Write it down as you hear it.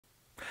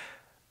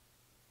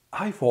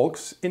Hi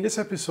folks, in this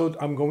episode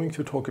I'm going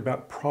to talk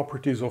about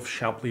properties of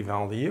Shapley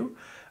value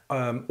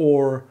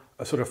or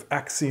a sort of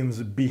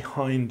axioms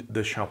behind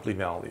the Shapley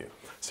value.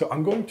 So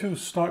I'm going to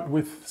start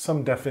with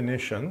some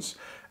definitions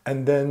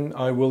and then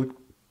I will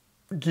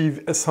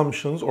give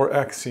assumptions or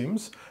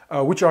axioms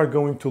which are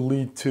going to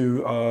lead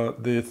to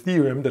the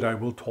theorem that I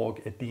will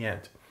talk at the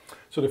end.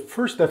 So the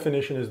first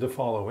definition is the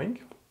following.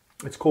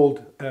 It's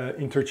called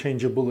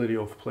interchangeability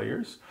of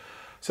players.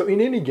 So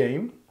in any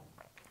game,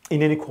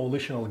 in any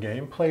coalitional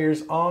game,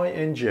 players I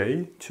and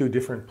J, two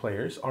different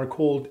players, are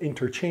called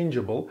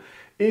interchangeable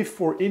if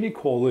for any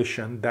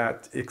coalition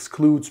that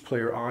excludes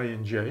player I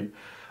and J,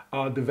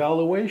 the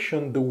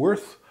valuation, the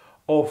worth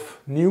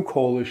of new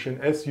coalition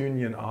S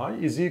union I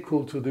is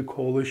equal to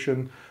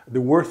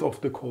the worth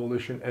of the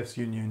coalition S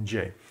union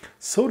J.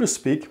 So to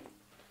speak,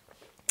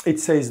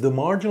 it says the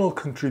marginal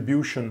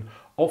contribution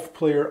of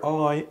player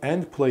I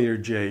and player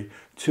J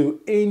to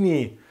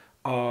any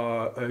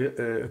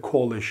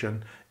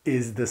coalition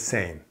is the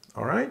same.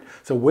 All right.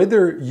 So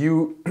whether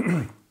you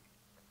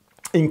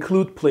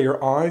include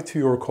player I to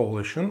your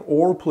coalition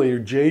or player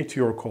J to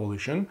your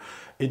coalition,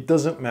 it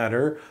doesn't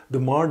matter. The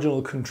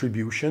marginal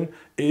contribution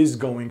is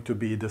going to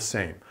be the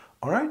same.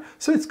 All right.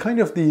 So it's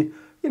kind of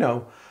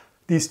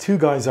these two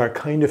guys are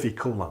kind of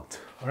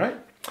equivalent. All right.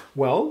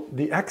 Well,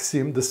 the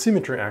axiom, the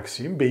symmetry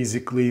axiom,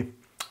 basically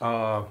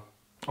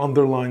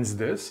underlines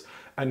this.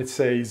 And it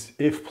says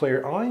if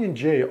player I and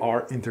J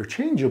are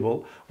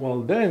interchangeable,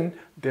 well then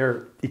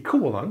they're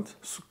equivalent,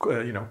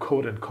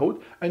 quote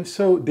unquote, and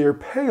so their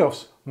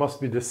payoffs must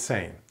be the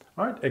same,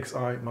 right?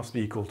 Xi must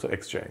be equal to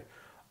Xj.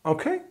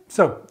 Okay,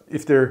 so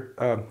if they're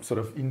sort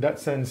of in that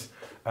sense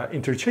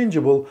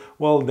interchangeable,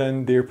 well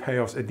then their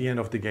payoffs at the end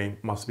of the game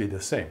must be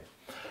the same.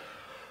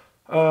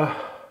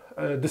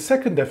 The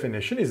second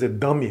definition is a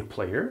dummy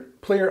player.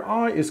 Player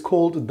I is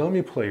called a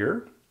dummy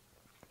player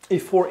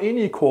if for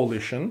any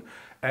coalition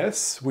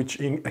S, which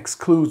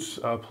excludes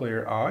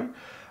player I,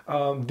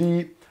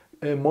 the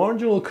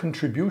marginal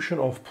contribution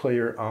of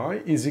player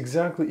I is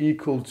exactly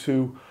equal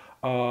to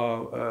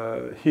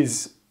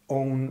his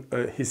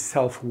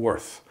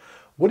self-worth.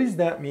 What does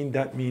that mean?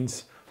 That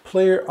means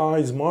player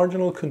I's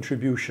marginal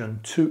contribution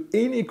to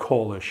any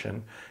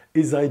coalition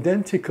is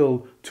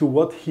identical to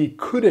what he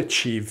could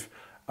achieve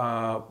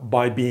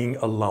by being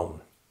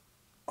alone.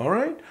 All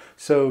right?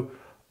 So,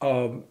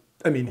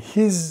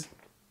 his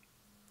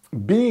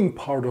being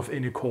part of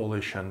any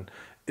coalition,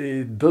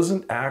 it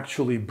doesn't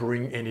actually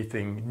bring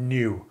anything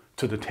new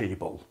to the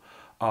table.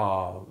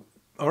 All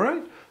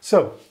right?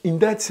 So in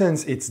that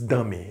sense, it's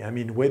dummy. I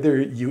mean,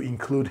 whether you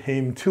include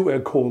him to a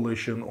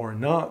coalition or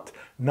not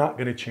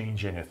going to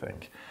change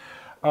anything.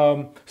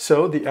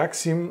 So the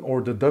axiom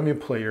or the dummy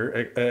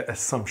player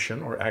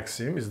assumption or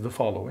axiom is the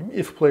following.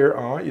 If player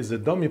I is a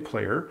dummy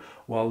player,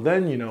 well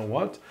then you know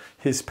what?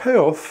 His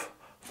payoff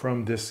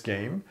from this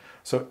game,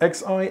 so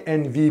Xi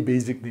and V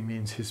basically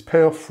means his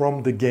payoff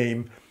from the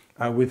game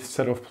with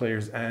set of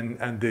players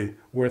and the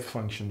worth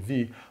function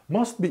V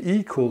must be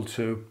equal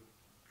to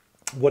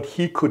what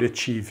he could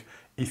achieve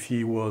if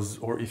he was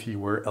or if he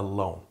were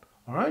alone,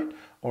 all right?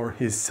 Or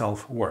his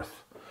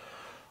self-worth.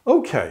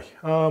 Okay,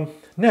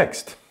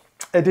 next,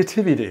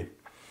 additivity.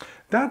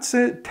 That's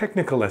a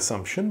technical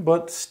assumption,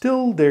 but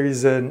still there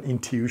is an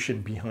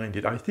intuition behind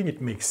it. I think it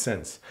makes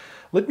sense.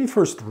 Let me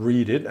first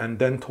read it and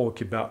then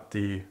talk about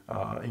the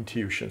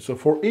intuition. So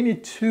for any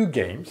two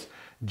games,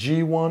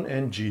 G1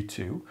 and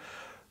G2,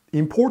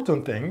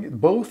 important thing,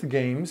 both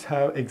games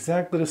have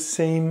exactly the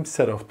same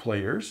set of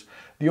players.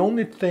 The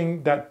only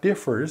thing that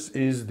differs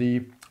is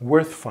the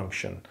worth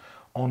function.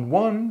 On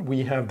one,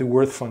 we have the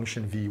worth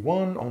function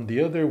V1. On the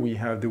other, we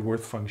have the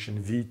worth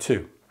function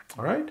V2.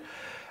 All right?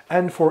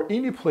 And for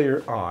any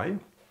player I,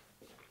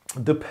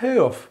 the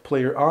payoff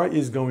player I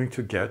is going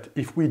to get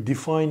if we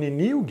define a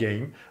new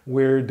game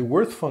where the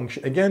worth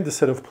function, again, the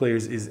set of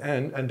players is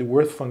n and the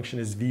worth function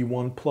is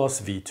V1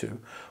 plus V2.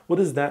 What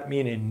does that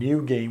mean, a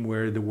new game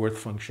where the worth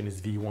function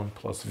is V1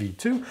 plus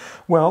V2?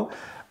 Well,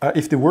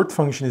 if the worth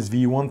function is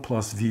V1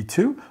 plus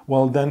V2,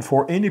 well then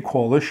for any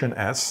coalition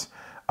S,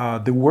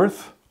 the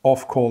worth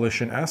of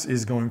coalition S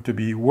is going to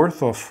be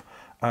worth of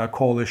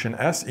coalition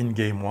S in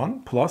game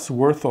 1 plus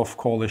worth of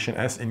coalition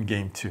S in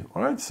game 2.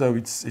 All right, so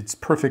it's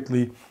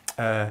perfectly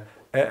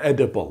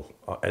edible.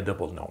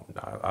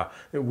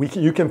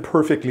 You can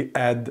perfectly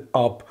add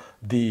up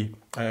the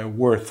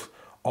worth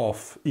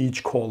of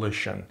each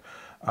coalition.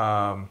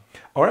 All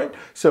right,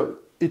 so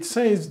it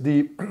says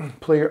the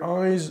player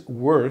I's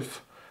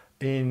worth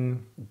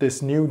in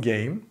this new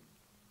game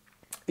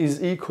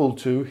is equal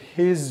to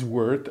his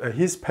worth,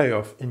 his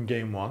payoff in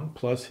game 1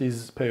 plus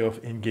his payoff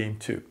in game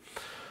 2.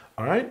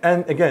 All right,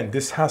 and again,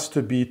 this has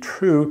to be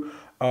true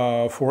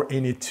for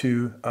any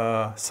two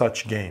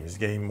such games,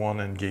 game 1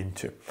 and game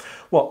 2.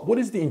 Well, what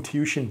is the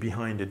intuition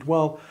behind it?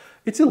 Well,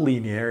 it's a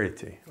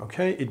linearity,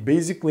 okay? It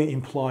basically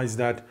implies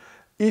that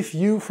if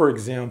you, for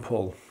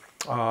example,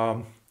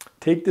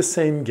 take the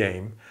same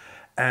game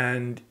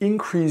and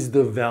increase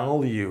the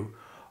value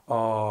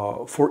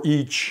for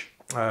each,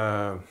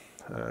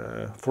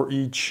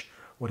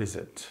 what is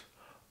it?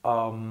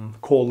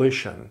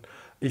 coalition,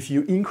 if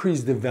you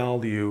increase the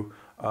value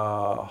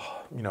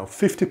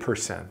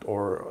 50%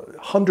 or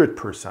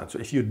 100%, so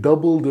if you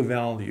double the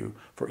value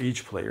for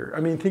each player,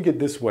 I mean, think it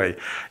this way,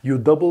 you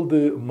double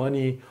the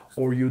money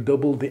or you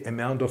double the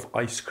amount of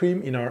ice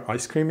cream in our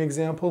ice cream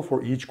example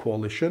for each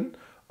coalition,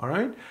 all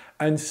right?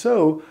 And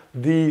so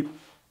the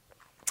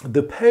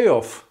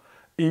payoff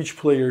each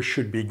player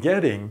should be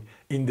getting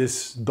in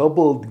this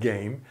doubled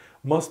game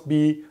must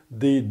be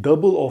the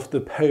double of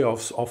the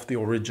payoffs of the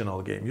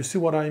original game. You see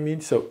what I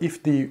mean? So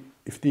if the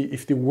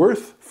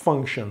worth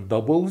function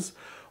doubles,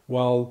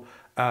 well,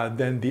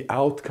 then the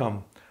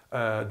outcome,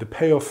 the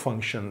payoff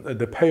function,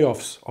 the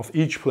payoffs of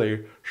each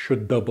player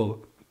should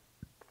double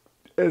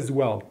as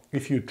well.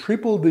 If you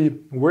triple the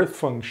worth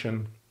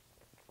function,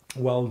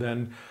 well,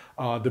 then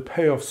the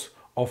payoffs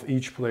of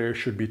each player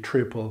should be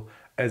triple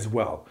as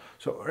well.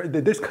 So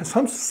there's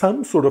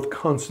some sort of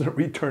constant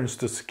returns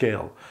to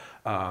scale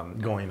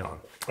going on.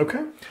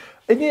 Okay,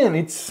 again,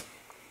 it's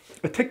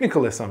a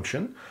technical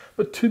assumption,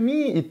 but to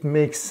me it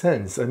makes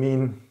sense. I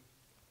mean,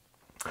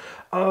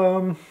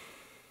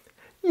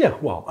 yeah,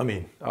 well, I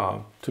mean,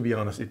 to be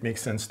honest, it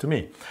makes sense to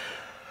me.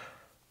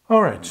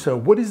 All right, so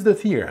what is the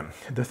theorem?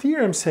 The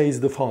theorem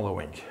says the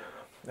following.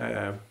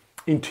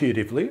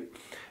 Intuitively,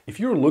 if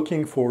you're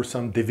looking for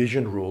some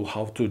division rule,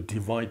 how to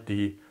divide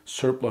the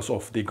surplus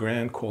of the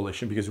grand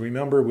coalition, because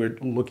remember, we're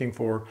looking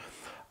for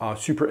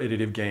super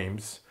additive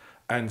games,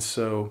 and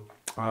so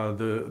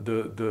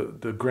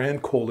the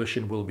grand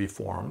coalition will be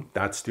formed.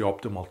 That's the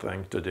optimal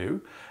thing to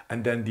do.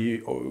 And then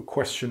the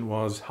question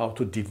was how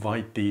to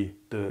divide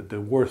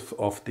the worth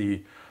of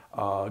the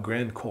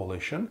grand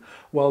coalition.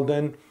 Well,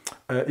 then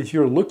if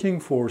you're looking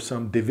for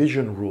some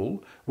division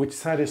rule which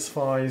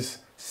satisfies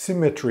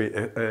symmetry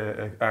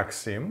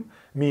axiom,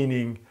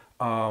 meaning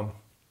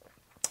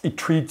it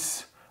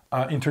treats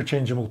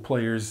interchangeable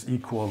players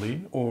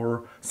equally,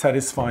 or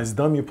satisfies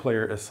dummy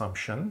player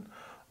assumption,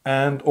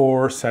 and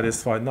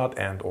satisfies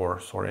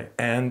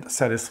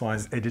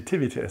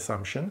additivity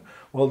assumption,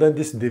 well, then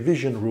this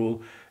division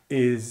rule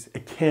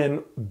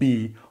can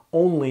be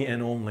only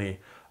and only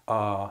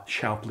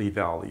Shapley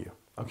value.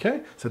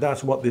 Okay, so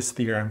that's what this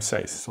theorem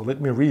says. So let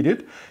me read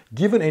it.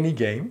 Given any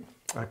game,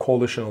 a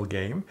coalitional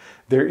game,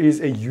 there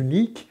is a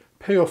unique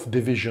payoff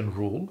division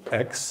rule,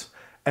 X,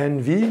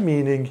 and V,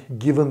 meaning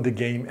given the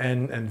game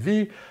N and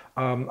V,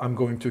 I'm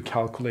going to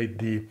calculate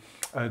the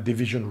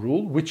division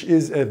rule, which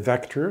is a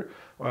vector,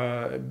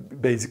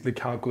 basically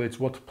calculates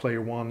what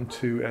player 1,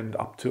 2, and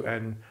up to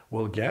N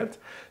will get.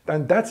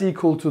 And that's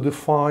equal to the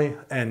phi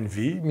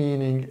NV,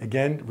 meaning,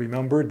 again,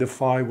 remember the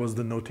phi was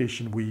the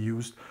notation we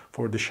used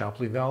for the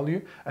Shapley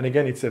value. And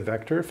again, it's a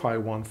vector, phi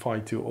 1,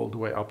 phi 2, all the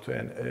way up to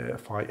N,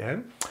 phi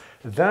N.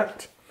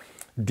 That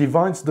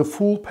divides the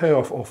full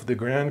payoff of the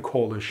grand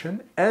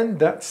coalition, and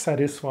that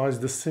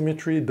satisfies the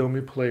symmetry, dummy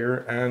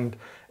player, and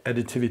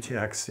additivity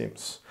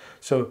axioms.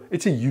 So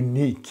it's a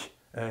unique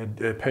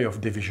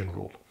payoff division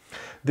rule.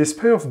 This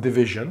payoff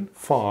division,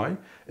 phi,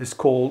 is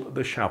called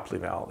the Shapley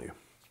value.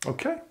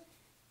 Okay?